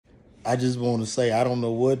I just want to say I don't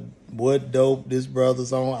know what dope this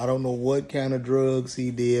brother's on. I don't know what kind of drugs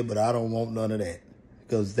he did, but I don't want none of that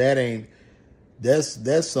because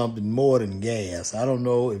that's something more than gas. I don't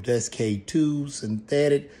know if that's K2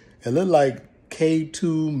 synthetic. It looked like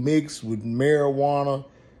K2 mixed with marijuana,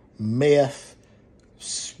 meth,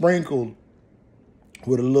 sprinkled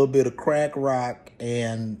with a little bit of crack rock,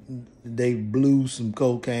 and they blew some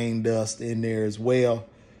cocaine dust in there as well.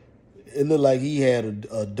 It looked like he had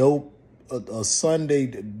a dope, a Sunday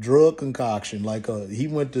drug concoction. Like he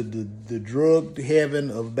went to the drug heaven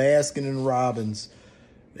of Baskin and Robbins.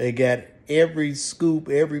 They got every scoop,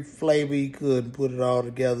 every flavor he could, and put it all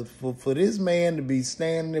together. For this man to be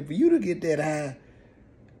standing there, for you to get that high,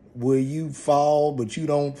 where you fall but you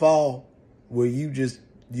don't fall, where you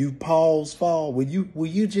pause fall, where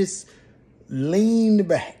you just lean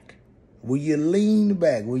back. Will you lean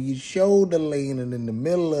back? Will you shoulder leaning in the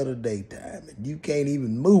middle of the daytime and you can't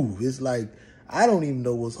even move? It's like, I don't even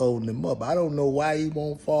know what's holding him up. I don't know why he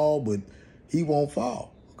won't fall, but he won't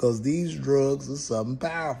fall because these drugs are something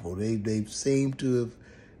powerful. They seem to have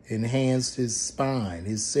enhanced his spine,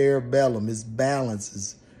 his cerebellum, his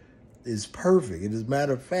balance is perfect. And as a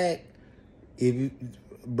matter of fact, if you,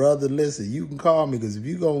 brother, listen, you can call me because if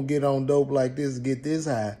you're going to get on dope like this, get this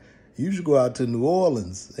high, you should go out to New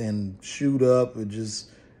Orleans and shoot up and just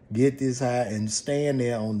get this high and stand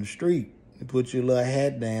there on the street and put your little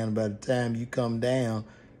hat down. By the time you come down,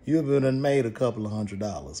 you've been made a couple of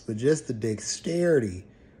 $100. But just the dexterity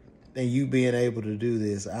and you being able to do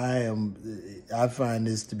this, I find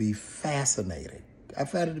this to be fascinating. I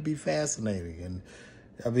find it to be fascinating. And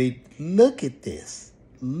I mean, look at this.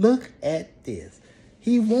 Look at this.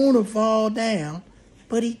 He want to fall down,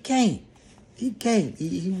 but he can't. He can't.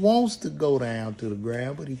 He wants to go down to the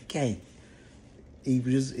ground, but he can't.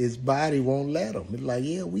 His body won't let him. It's like,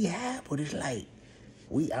 yeah, we high, but it's like,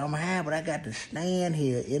 I'm high, but I got to stand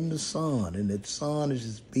here in the sun, and the sun is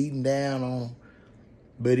just beating down on him.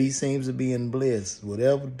 But he seems to be in bliss.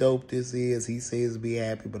 Whatever dope this is, he says be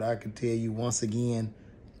happy, but I can tell you once again,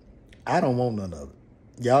 I don't want none of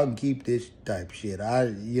it. Y'all can keep this type of shit.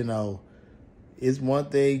 It's one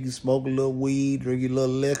thing, you smoke a little weed, drink a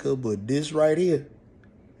little liquor, but this right here,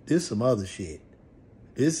 this some other shit.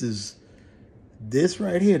 This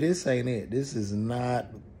right here, this ain't it. This is not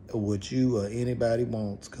what you or anybody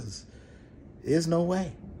wants, because there's no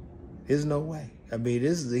way. There's no way. I mean,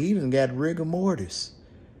 he even got rigor mortis.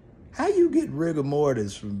 How you get rigor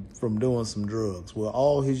mortis from doing some drugs where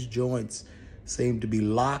all his joints seem to be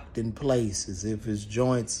locked in place as if his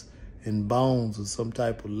joints and bones or some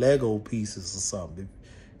type of Lego pieces or something.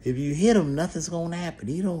 If you hit him, nothing's gonna happen.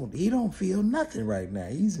 He don't feel nothing right now.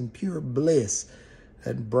 He's in pure bliss.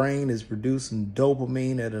 That brain is producing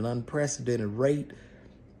dopamine at an unprecedented rate.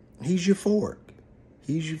 He's euphoric.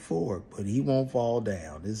 He's euphoric, but he won't fall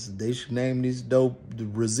down. They should name this dope the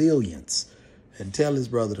Resilience and tell his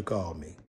brother to call me.